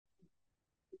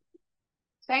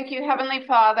Thank you, Heavenly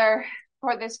Father,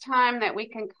 for this time that we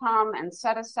can come and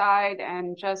set aside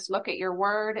and just look at your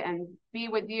word and be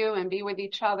with you and be with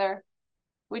each other.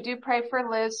 We do pray for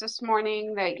Liz this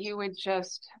morning, that you would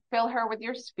just fill her with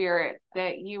your spirit,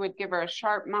 that you would give her a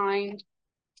sharp mind,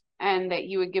 and that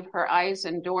you would give her eyes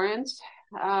endurance,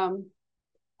 and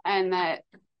that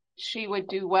she would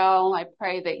do well. I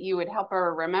pray that you would help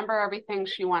her remember everything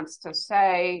she wants to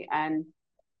say, and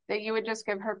that you would just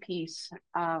give her peace.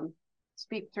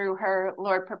 Speak through her.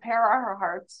 Lord, prepare our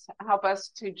hearts. Help us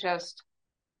to just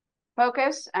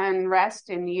focus and rest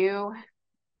in you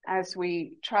as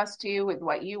we trust you with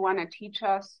what you want to teach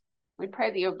us. We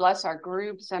pray that you bless our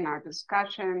groups and our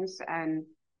discussions and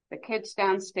the kids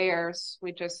downstairs.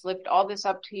 We just lift all this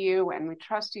up to you and we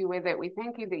trust you with it. We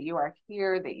thank you that you are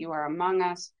here, that you are among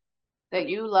us, that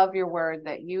you love your word,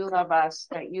 that you love us,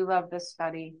 that you love this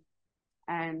study.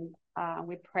 And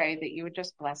we pray that you would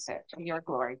just bless it to your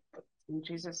glory. In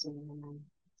Jesus' name,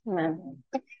 amen.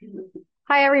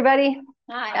 Hi, everybody.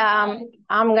 Hi.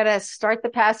 I'm going to start the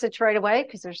passage right away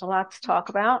because there's a lot to talk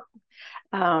about.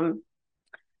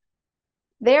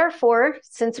 Therefore,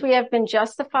 since we have been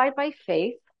justified by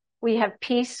faith, we have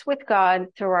peace with God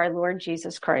through our Lord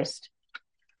Jesus Christ.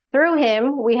 Through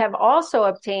him, we have also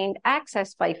obtained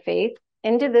access by faith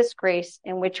into this grace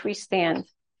in which we stand,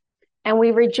 and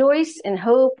we rejoice in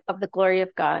hope of the glory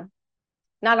of God.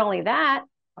 Not only that,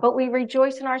 but we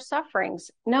rejoice in our sufferings,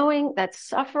 knowing that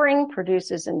suffering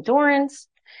produces endurance,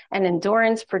 and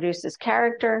endurance produces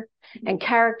character, and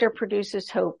character produces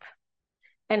hope.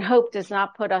 And hope does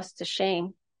not put us to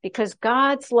shame, because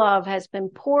God's love has been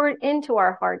poured into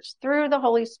our hearts through the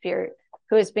Holy Spirit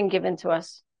who has been given to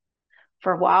us.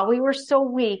 For while we were still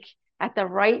weak, at the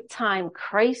right time,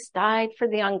 Christ died for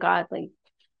the ungodly.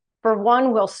 For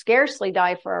one will scarcely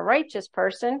die for a righteous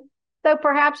person, though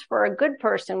perhaps for a good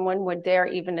person one would dare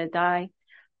even to die.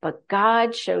 But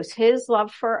God shows his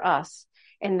love for us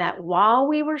in that while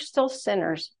we were still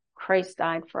sinners, Christ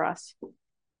died for us.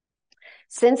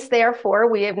 Since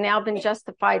therefore we have now been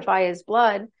justified by his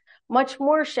blood, much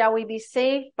more shall we be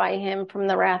saved by him from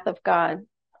the wrath of God.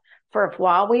 For if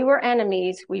while we were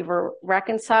enemies, we were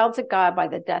reconciled to God by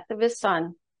the death of his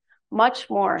Son,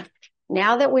 much more,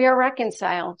 now that we are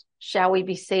reconciled, shall we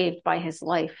be saved by his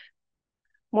life.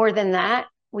 More than that,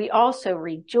 we also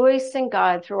rejoice in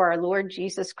God through our Lord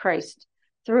Jesus Christ,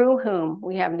 through whom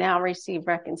we have now received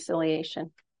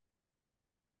reconciliation.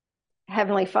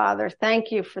 Heavenly Father,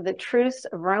 thank you for the truths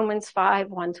of Romans 5,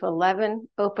 1-11.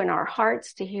 Open our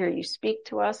hearts to hear you speak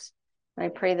to us. And I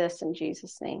pray this in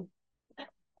Jesus' name.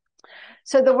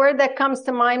 So the word that comes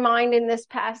to my mind in this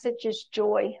passage is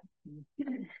joy.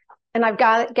 And I've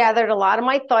gathered a lot of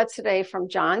my thoughts today from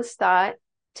John Stott,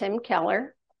 Tim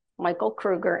Keller, Michael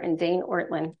Kruger, and Dane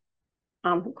Ortlund.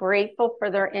 I'm grateful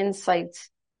for their insights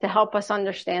to help us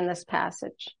understand this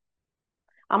passage.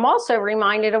 I'm also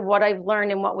reminded of what I've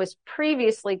learned in what was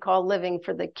previously called Living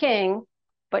for the King,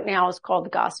 but now is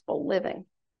called Gospel Living.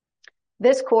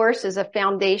 This course is a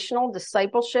foundational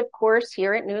discipleship course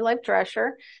here at New Life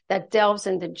Drescher that delves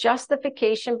into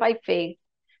justification by faith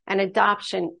and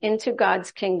adoption into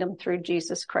God's kingdom through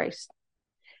Jesus Christ.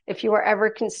 If you are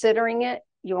ever considering it,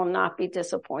 you will not be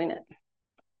disappointed.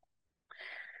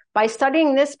 By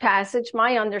studying this passage,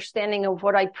 my understanding of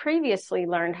what I previously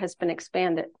learned has been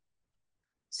expanded.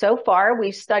 So far,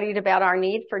 we've studied about our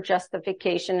need for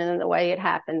justification and the way it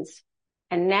happens.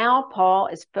 And now Paul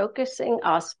is focusing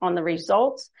us on the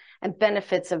results and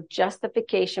benefits of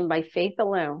justification by faith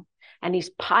alone. And he's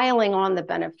piling on the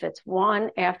benefits one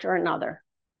after another.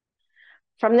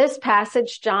 From this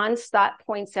passage, John Stott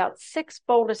points out 6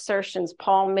 bold assertions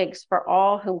Paul makes for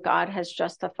all whom God has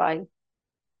justified.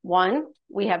 1,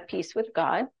 we have peace with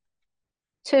God.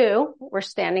 2, we're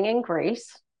standing in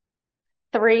grace.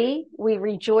 3, we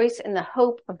rejoice in the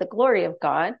hope of the glory of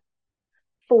God.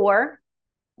 4,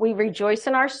 we rejoice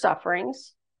in our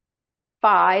sufferings.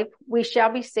 5, we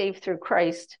shall be saved through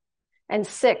Christ. And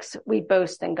 6, we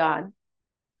boast in God.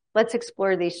 Let's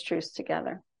explore these truths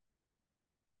together.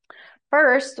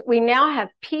 First, we now have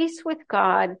peace with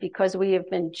God because we have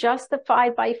been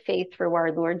justified by faith through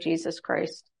our Lord Jesus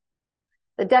Christ.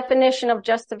 The definition of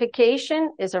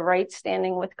justification is a right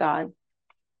standing with God.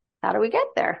 How do we get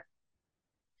there?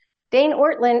 Dane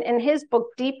Ortlund, in his book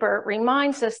Deeper,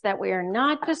 reminds us that we are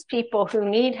not just people who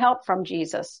need help from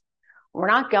Jesus. We're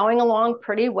not going along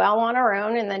pretty well on our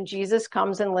own, and then Jesus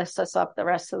comes and lifts us up the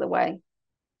rest of the way.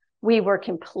 We were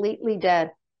completely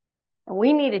dead. And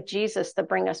we needed Jesus to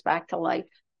bring us back to life.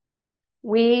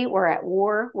 We were at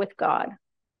war with God.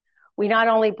 We not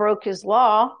only broke his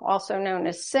law, also known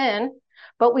as sin,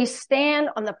 but we stand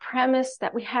on the premise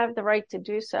that we have the right to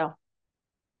do so.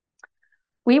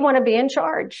 We want to be in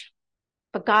charge,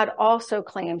 but God also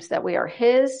claims that we are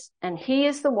his, and he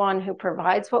is the one who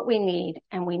provides what we need,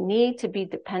 and we need to be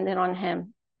dependent on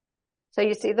him. So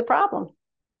you see the problem.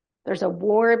 There's a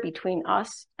war between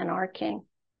us and our King.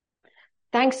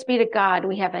 Thanks be to God,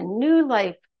 we have a new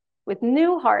life with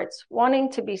new hearts,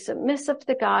 wanting to be submissive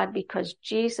to God because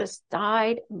Jesus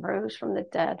died and rose from the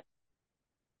dead.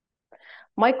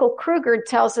 Michael Kruger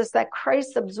tells us that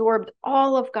Christ absorbed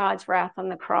all of God's wrath on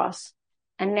the cross,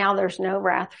 and now there's no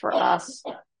wrath for us.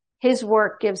 His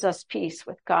work gives us peace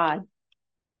with God.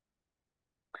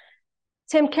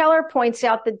 Tim Keller points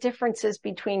out the differences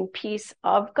between peace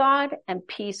of God and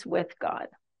peace with God.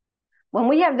 When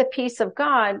we have the peace of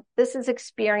God, this is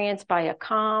experienced by a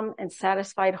calm and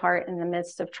satisfied heart in the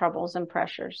midst of troubles and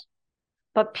pressures.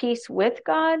 But peace with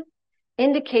God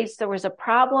indicates there was a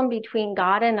problem between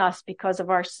God and us because of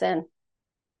our sin.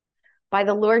 By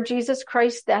the Lord Jesus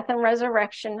Christ's death and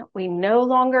resurrection, we no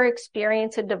longer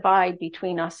experience a divide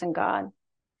between us and God.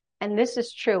 And this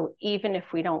is true even if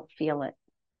we don't feel it.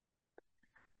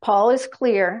 Paul is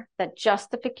clear that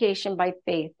justification by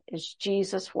faith is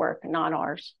Jesus' work, not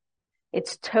ours.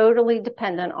 It's totally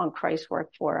dependent on Christ's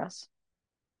work for us.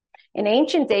 In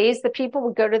ancient days, the people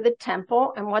would go to the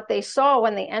temple, and what they saw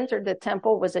when they entered the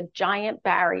temple was a giant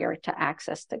barrier to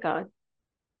access to God.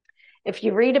 If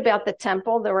you read about the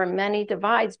temple, there were many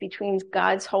divides between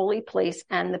God's holy place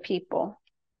and the people.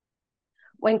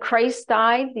 When Christ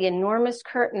died, the enormous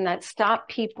curtain that stopped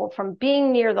people from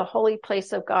being near the holy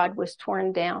place of God was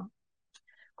torn down.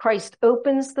 Christ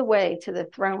opens the way to the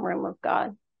throne room of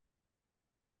God.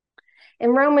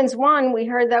 In Romans 1, we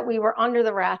heard that we were under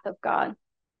the wrath of God.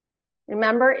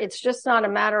 Remember, it's just not a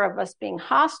matter of us being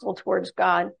hostile towards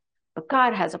God, but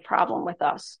God has a problem with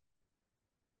us.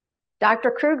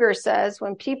 Dr. Kruger says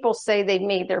when people say they've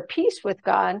made their peace with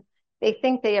God, they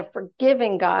think they have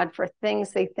forgiven God for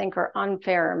things they think are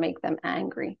unfair or make them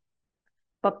angry.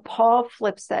 But Paul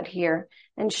flips that here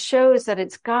and shows that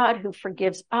it's God who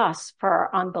forgives us for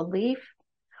our unbelief,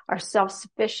 our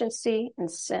self-sufficiency, and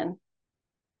sin.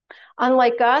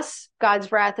 Unlike us,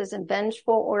 God's wrath isn't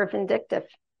vengeful or vindictive.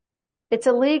 It's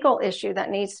a legal issue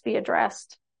that needs to be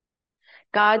addressed.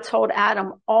 God told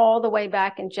Adam all the way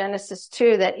back in Genesis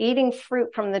 2 that eating fruit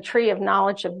from the tree of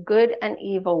knowledge of good and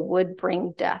evil would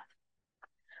bring death.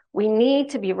 We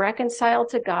need to be reconciled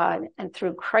to God, and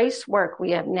through Christ's work,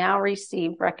 we have now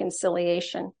received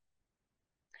reconciliation.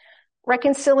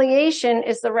 Reconciliation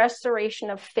is the restoration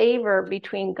of favor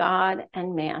between God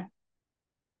and man.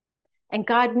 And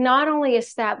God not only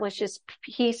establishes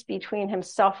peace between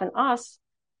himself and us,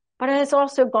 but has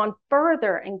also gone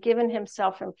further and given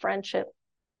himself in friendship.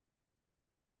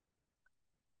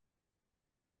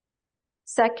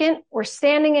 Second, we're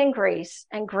standing in grace,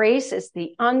 and grace is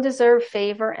the undeserved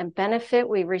favor and benefit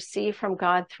we receive from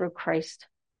God through Christ.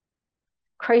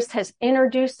 Christ has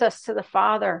introduced us to the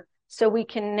Father, so we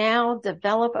can now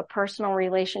develop a personal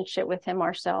relationship with him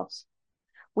ourselves.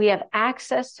 We have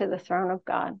access to the throne of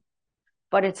God.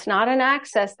 But it's not an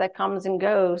access that comes and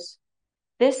goes.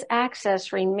 This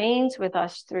access remains with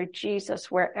us through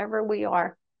Jesus wherever we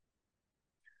are.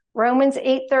 Romans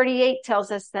 8:38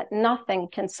 tells us that nothing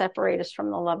can separate us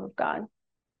from the love of God.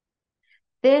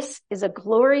 This is a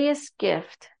glorious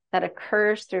gift that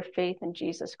occurs through faith in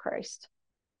Jesus Christ.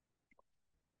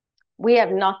 We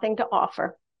have nothing to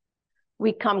offer.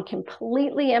 We come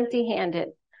completely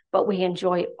empty-handed, but we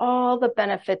enjoy all the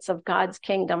benefits of God's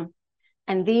kingdom.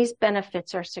 And these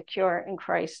benefits are secure in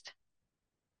Christ.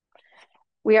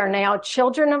 We are now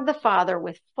children of the Father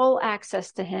with full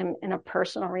access to him in a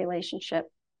personal relationship.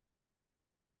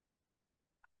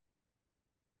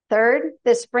 Third,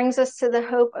 this brings us to the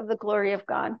hope of the glory of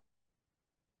God.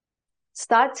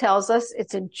 Stott tells us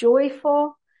it's a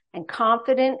joyful and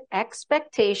confident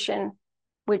expectation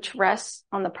which rests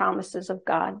on the promises of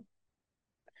God.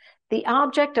 The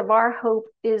object of our hope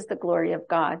is the glory of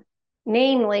God,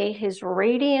 namely his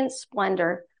radiant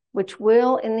splendor, which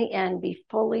will in the end be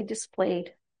fully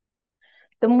displayed.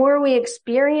 The more we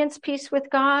experience peace with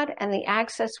God and the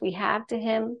access we have to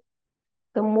him,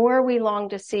 the more we long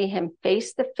to see him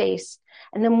face to face,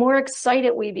 and the more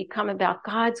excited we become about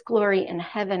God's glory in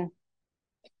heaven.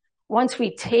 Once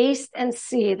we taste and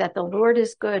see that the Lord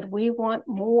is good, we want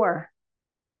more.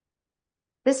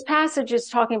 This passage is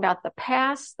talking about the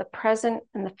past, the present,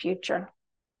 and the future.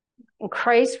 In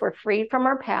Christ, we're freed from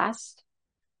our past.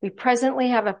 We presently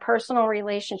have a personal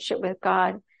relationship with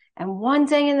God, and one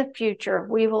day in the future,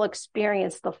 we will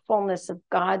experience the fullness of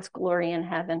God's glory in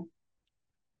heaven.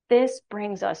 This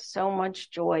brings us so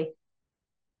much joy.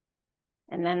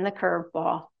 And then the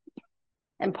curveball.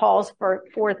 And Paul's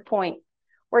fourth point.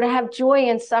 We're to have joy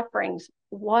in sufferings.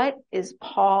 What is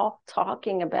Paul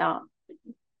talking about?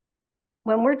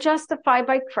 When we're justified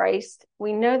by Christ,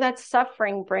 we know that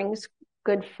suffering brings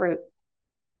good fruit.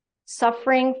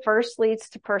 Suffering first leads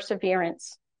to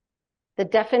perseverance. The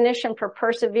definition for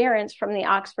perseverance from the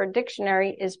Oxford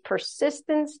Dictionary is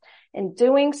persistence in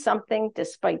doing something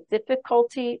despite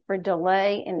difficulty or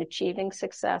delay in achieving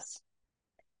success.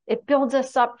 It builds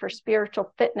us up for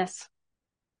spiritual fitness.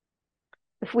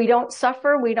 If we don't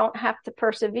suffer, we don't have to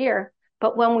persevere.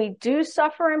 But when we do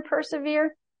suffer and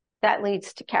persevere, that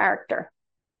leads to character.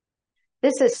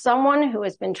 This is someone who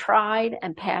has been tried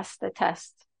and passed the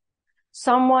test.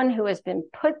 Someone who has been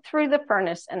put through the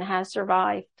furnace and has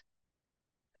survived.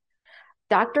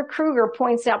 Dr. Kruger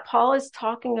points out Paul is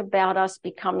talking about us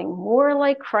becoming more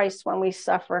like Christ when we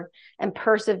suffer and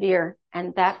persevere,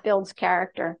 and that builds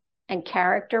character, and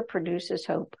character produces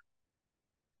hope.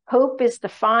 Hope is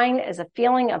defined as a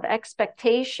feeling of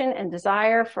expectation and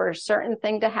desire for a certain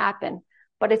thing to happen,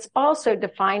 but it's also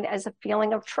defined as a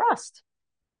feeling of trust.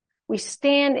 We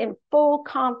stand in full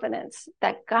confidence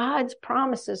that God's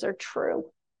promises are true.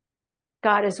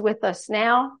 God is with us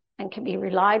now and can be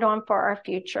relied on for our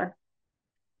future.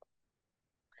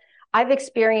 I've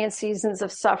experienced seasons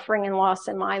of suffering and loss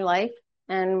in my life,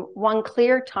 and one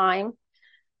clear time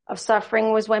of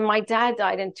suffering was when my dad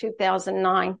died in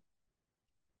 2009.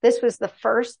 This was the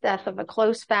first death of a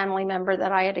close family member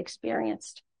that I had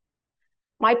experienced.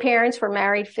 My parents were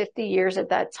married 50 years at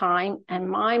that time, and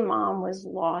my mom was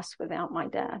lost without my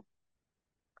dad.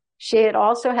 She had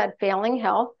also had failing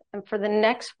health, and for the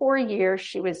next 4 years,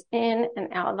 she was in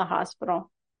and out of the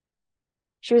hospital.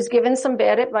 She was given some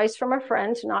bad advice from a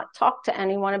friend to not talk to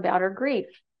anyone about her grief.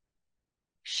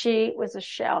 She was a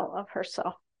shell of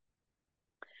herself,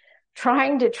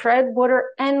 trying to tread water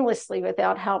endlessly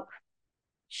without help.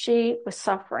 She was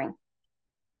suffering,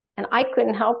 and I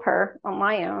couldn't help her on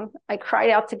my own. I cried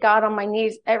out to God on my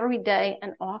knees every day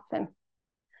and often.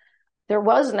 There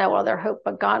was no other hope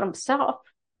but God himself.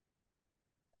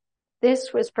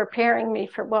 This was preparing me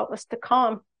for what was to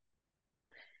come.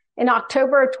 In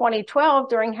October of 2012,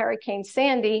 during Hurricane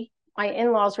Sandy, my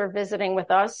in-laws were visiting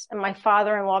with us, and my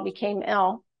father-in-law became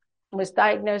ill and was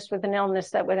diagnosed with an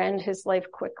illness that would end his life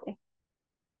quickly.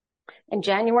 In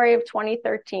January of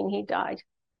 2013, he died,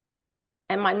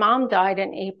 and my mom died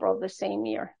in April of the same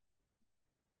year.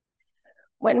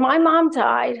 When my mom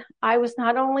died, I was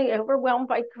not only overwhelmed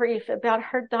by grief about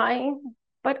her dying,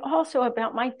 but also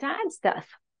about my dad's death.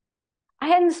 I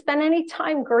hadn't spent any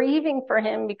time grieving for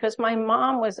him because my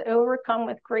mom was overcome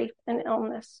with grief and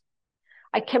illness.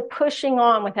 I kept pushing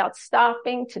on without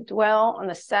stopping to dwell on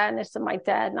the sadness of my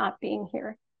dad not being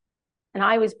here. And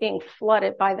I was being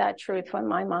flooded by that truth when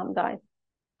my mom died.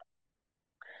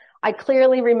 I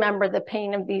clearly remember the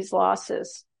pain of these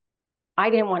losses. I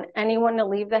didn't want anyone to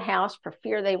leave the house for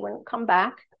fear they wouldn't come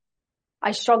back.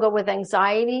 I struggled with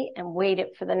anxiety and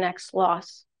waited for the next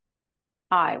loss.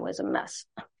 I was a mess.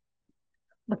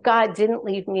 But God didn't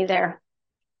leave me there.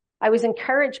 I was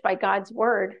encouraged by God's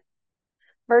word.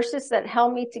 Verses that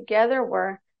held me together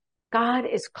were, God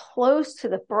is close to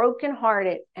the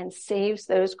brokenhearted and saves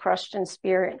those crushed in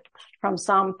spirit, from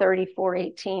Psalm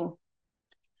 34:18.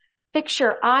 Fix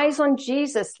your eyes on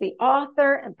Jesus, the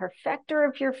author and perfecter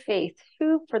of your faith,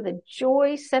 who for the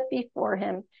joy set before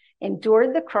him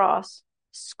endured the cross,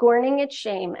 scorning its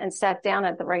shame, and sat down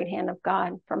at the right hand of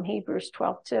God, from Hebrews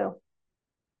 12:2.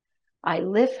 I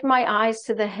lift my eyes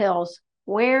to the hills.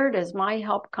 Where does my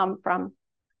help come from?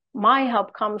 My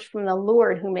help comes from the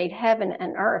Lord who made heaven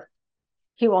and earth.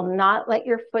 He will not let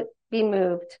your foot be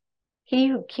moved. He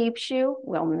who keeps you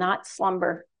will not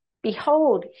slumber.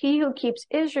 Behold, he who keeps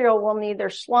Israel will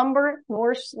neither slumber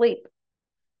nor sleep.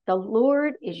 The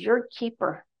Lord is your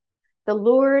keeper. The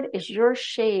Lord is your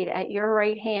shade at your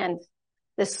right hand.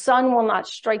 The sun will not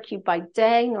strike you by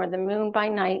day, nor the moon by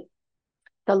night.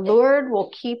 The Lord will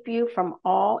keep you from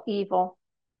all evil.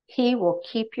 He will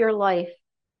keep your life.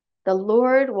 The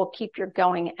Lord will keep your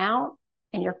going out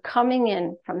and your coming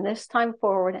in from this time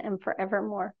forward and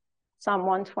forevermore. Psalm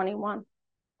 121.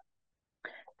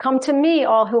 Come to me,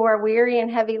 all who are weary and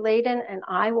heavy laden, and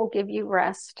I will give you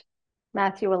rest.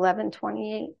 Matthew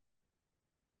 11:28.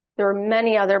 There are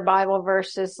many other Bible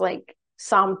verses like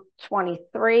Psalm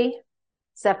 23,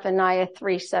 Zephaniah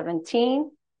 3:17,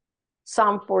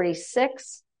 Psalm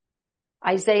 46,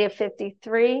 Isaiah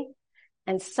 53,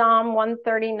 and Psalm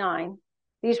 139.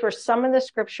 These were some of the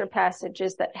scripture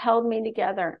passages that held me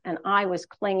together, and I was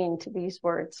clinging to these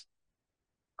words.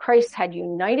 Christ had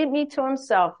united me to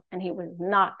himself, and he was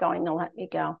not going to let me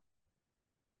go.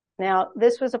 Now,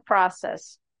 this was a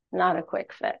process, not a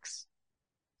quick fix.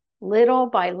 Little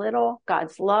by little,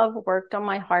 God's love worked on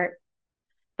my heart.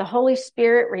 The Holy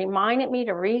Spirit reminded me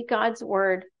to read God's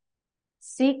word,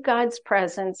 seek God's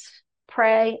presence,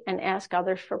 pray, and ask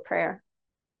others for prayer.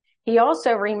 He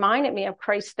also reminded me of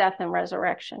Christ's death and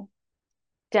resurrection.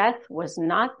 Death was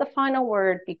not the final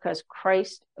word because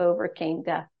Christ overcame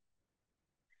death.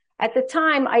 At the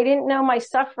time, I didn't know my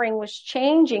suffering was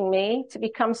changing me to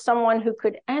become someone who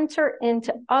could enter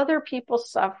into other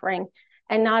people's suffering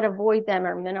and not avoid them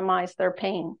or minimize their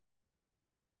pain.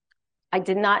 I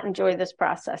did not enjoy this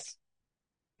process,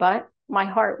 but my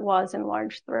heart was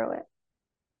enlarged through it.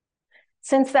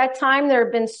 Since that time, there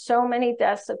have been so many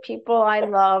deaths of people I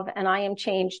love, and I am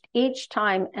changed each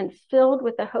time and filled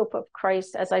with the hope of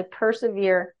Christ as I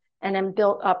persevere and am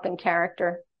built up in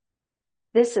character.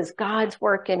 This is God's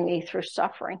work in me through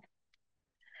suffering.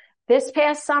 This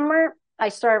past summer, I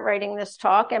started writing this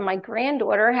talk, and my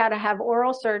granddaughter had to have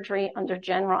oral surgery under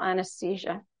general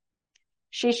anesthesia.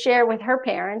 She shared with her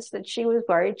parents that she was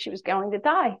worried she was going to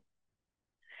die.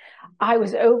 I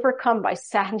was overcome by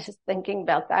sadness thinking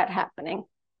about that happening.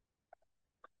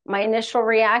 My initial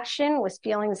reaction was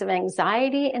feelings of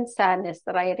anxiety and sadness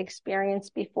that I had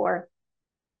experienced before.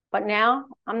 But now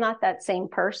I'm not that same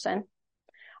person.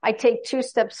 I take 2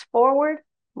 steps forward,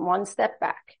 1 step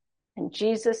back, and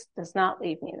Jesus does not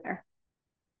leave me there.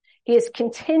 He is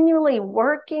continually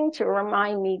working to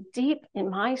remind me deep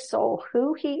in my soul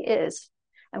who he is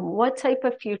and what type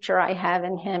of future I have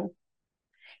in him.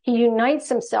 He unites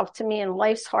himself to me in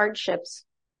life's hardships.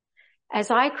 As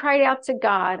I cried out to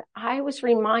God, I was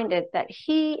reminded that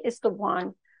he is the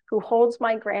one who holds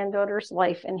my granddaughter's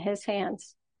life in his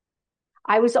hands.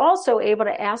 I was also able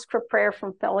to ask for prayer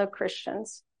from fellow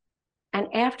Christians.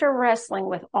 And after wrestling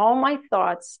with all my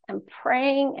thoughts and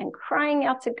praying and crying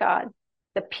out to God,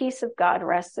 the peace of God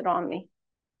rested on me.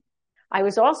 I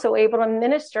was also able to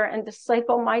minister and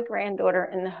disciple my granddaughter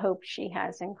in the hope she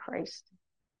has in Christ.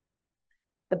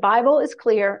 The Bible is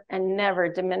clear and never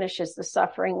diminishes the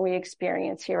suffering we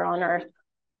experience here on earth.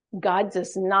 God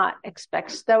does not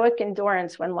expect stoic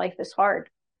endurance when life is hard.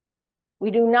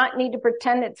 We do not need to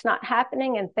pretend it's not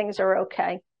happening and things are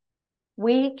okay.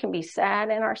 We can be sad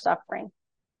in our suffering.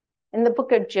 In the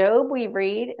book of Job, we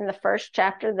read in the 1st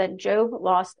chapter that Job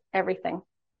lost everything.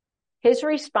 His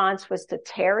response was to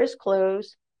tear his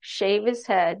clothes, shave his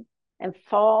head, and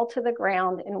fall to the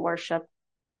ground in worship.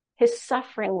 His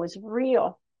suffering was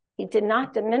real. He did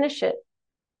not diminish it,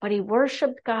 but he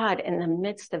worshiped God in the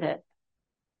midst of it.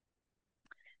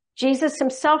 Jesus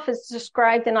himself is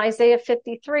described in Isaiah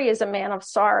 53 as a man of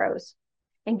sorrows.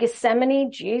 In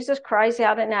Gethsemane, Jesus cries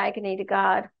out in agony to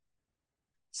God.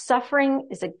 Suffering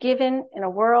is a given in a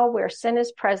world where sin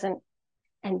is present,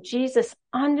 and Jesus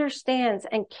understands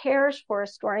and cares for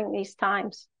us during these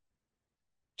times.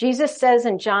 Jesus says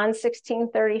in John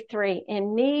 16:33,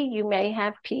 "In me you may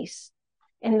have peace.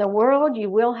 In the world you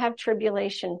will have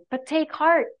tribulation, but take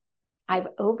heart. I've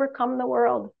overcome the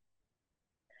world."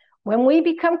 When we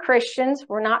become Christians,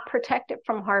 we're not protected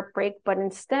from heartbreak, but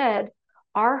instead,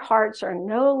 our hearts are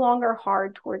no longer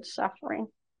hard towards suffering.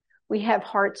 We have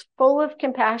hearts full of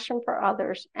compassion for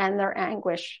others and their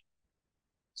anguish.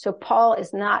 So Paul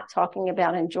is not talking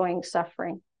about enjoying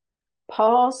suffering.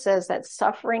 Paul says that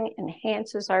suffering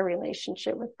enhances our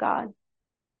relationship with God.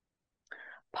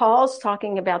 Paul's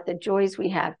talking about the joys we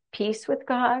have: peace with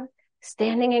God,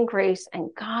 standing in grace,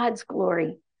 and God's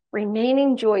glory,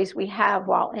 remaining joys we have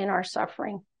while in our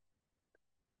suffering.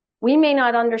 We may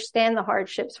not understand the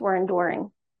hardships we're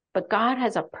enduring, but God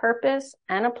has a purpose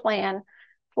and a plan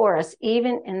for us,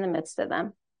 even in the midst of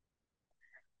them.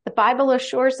 The Bible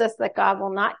assures us that God will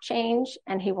not change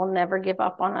and he will never give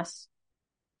up on us.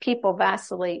 People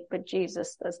vacillate, but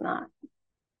Jesus does not.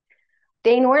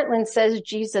 Dane Ortland says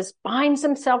Jesus binds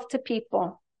himself to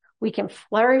people. We can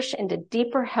flourish into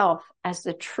deeper health as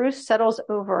the truth settles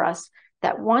over us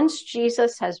that once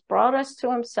Jesus has brought us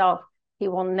to himself, he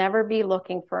will never be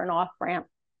looking for an off-ramp.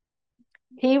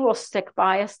 He will stick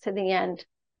by us to the end.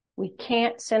 We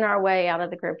can't sin our way out of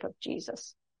the grip of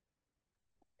Jesus.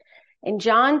 In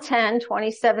John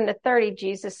 10:27-30,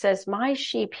 Jesus says, "My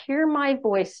sheep hear my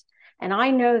voice, and I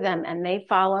know them, and they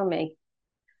follow me.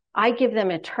 I give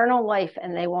them eternal life,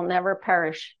 and they will never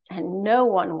perish, and no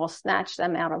one will snatch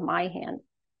them out of my hand.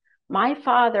 My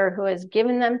Father, who has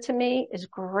given them to me, is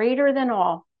greater than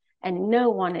all, and no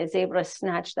one is able to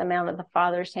snatch them out of the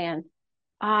Father's hand.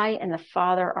 I and the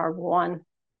Father are one."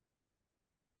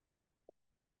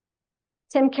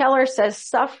 Tim Keller says,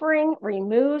 "Suffering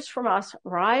removes from us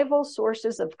rival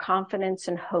sources of confidence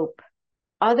and hope,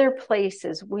 other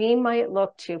places we might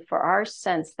look to for our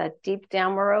sense that deep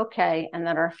down we're okay and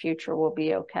that our future will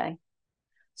be okay.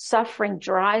 Suffering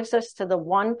drives us to the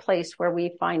one place where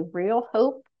we find real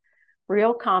hope,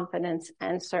 real confidence,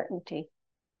 and certainty,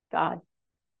 God.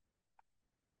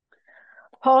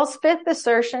 Paul's fifth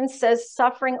assertion says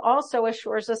suffering also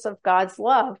assures us of God's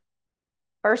love.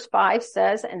 Verse 5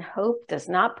 says, and hope does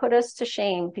not put us to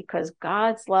shame because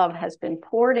God's love has been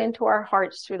poured into our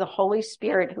hearts through the Holy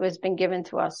Spirit who has been given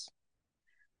to us.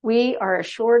 We are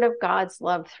assured of God's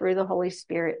love through the Holy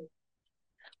Spirit.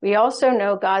 We also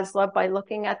know God's love by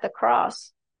looking at the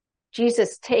cross.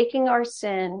 Jesus taking our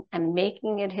sin and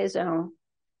making it his own,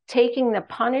 taking the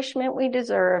punishment we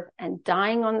deserve and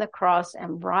dying on the cross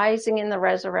and rising in the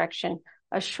resurrection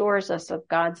assures us of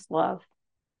God's love.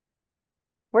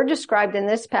 We're described in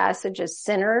this passage as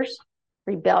sinners,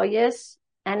 rebellious,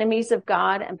 enemies of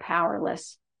God, and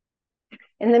powerless.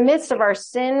 In the midst of our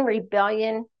sin,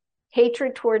 rebellion,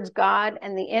 hatred towards God,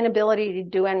 and the inability to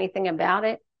do anything about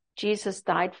it, Jesus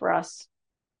died for us.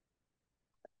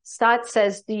 Stott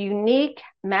says the unique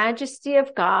majesty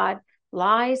of God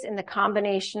lies in the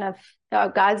combination of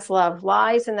God's love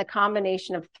lies in the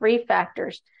combination of three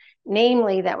factors,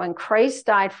 namely that when Christ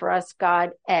died for us,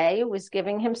 God, A, was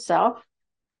giving himself,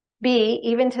 B,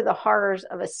 even to the horrors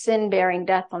of a sin-bearing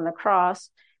death on the cross,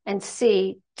 and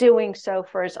C, doing so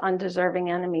for his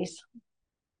undeserving enemies.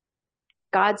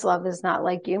 God's love is not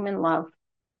like human love.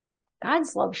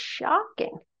 God's love is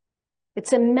shocking.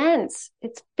 It's immense,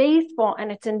 it's faithful,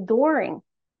 and it's enduring.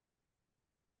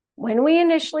 When we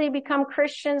initially become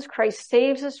Christians, Christ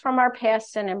saves us from our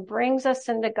past sin and brings us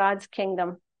into God's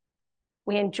kingdom.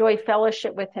 We enjoy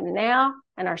fellowship with him now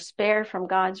and are spared from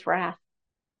God's wrath.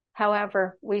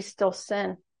 However, we still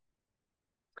sin.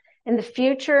 In the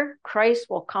future, Christ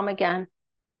will come again.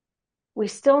 We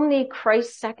still need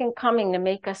Christ's second coming to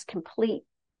make us complete.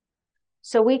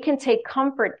 So we can take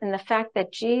comfort in the fact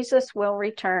that Jesus will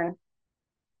return.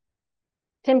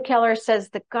 Tim Keller says,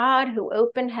 the God who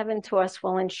opened heaven to us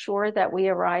will ensure that we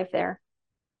arrive there.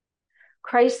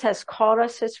 Christ has called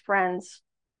us his friends,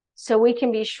 so we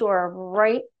can be sure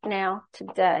right now,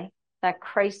 today, that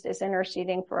Christ is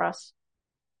interceding for us.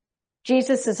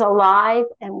 Jesus is alive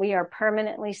and we are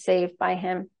permanently saved by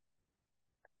him.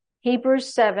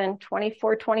 Hebrews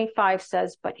 7:24-25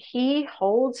 says, but he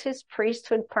holds his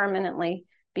priesthood permanently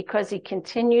because he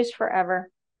continues forever.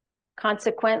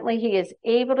 Consequently, he is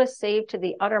able to save to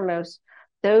the uttermost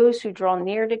those who draw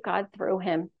near to God through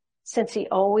him, since he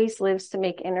always lives to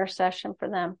make intercession for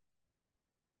them.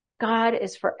 God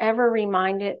is forever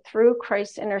reminded through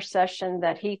Christ's intercession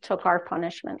that he took our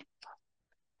punishment.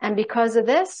 And because of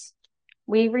this,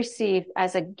 we receive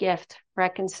as a gift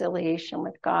reconciliation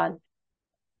with God.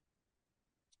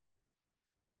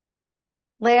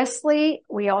 Lastly,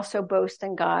 we also boast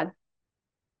in God.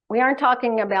 We aren't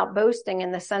talking about boasting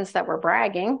in the sense that we're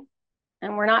bragging,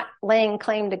 and we're not laying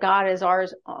claim to God as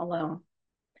ours alone.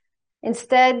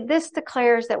 Instead, this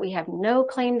declares that we have no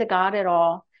claim to God at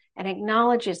all and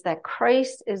acknowledges that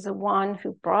Christ is the one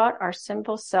who brought our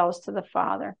sinful selves to the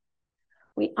Father.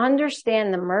 We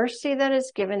understand the mercy that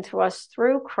is given to us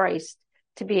through Christ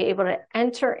to be able to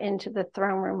enter into the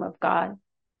throne room of God.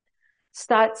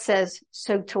 Stott says,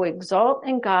 so to exalt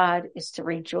in God is to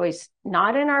rejoice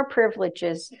not in our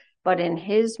privileges, but in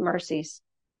his mercies,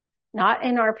 not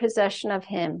in our possession of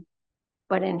him,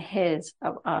 but in his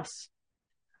of us.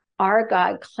 Our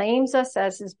God claims us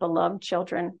as his beloved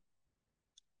children.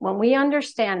 When we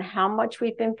understand how much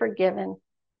we've been forgiven,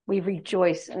 we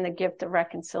rejoice in the gift of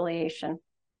reconciliation.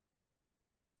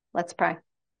 Let's pray.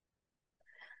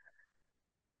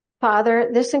 Father,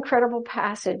 this incredible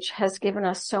passage has given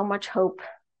us so much hope.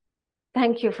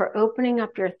 Thank you for opening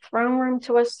up your throne room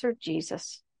to us through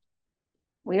Jesus.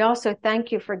 We also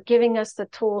thank you for giving us the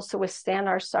tools to withstand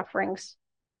our sufferings.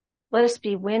 Let us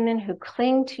be women who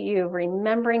cling to you,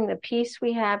 remembering the peace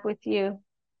we have with you,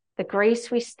 the grace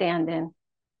we stand in,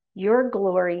 your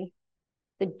glory,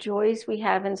 the joys we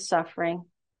have in suffering,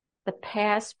 the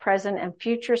past, present, and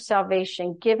future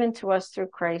salvation given to us through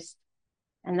Christ,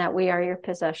 and that we are your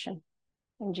possession.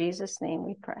 In Jesus' name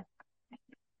we pray.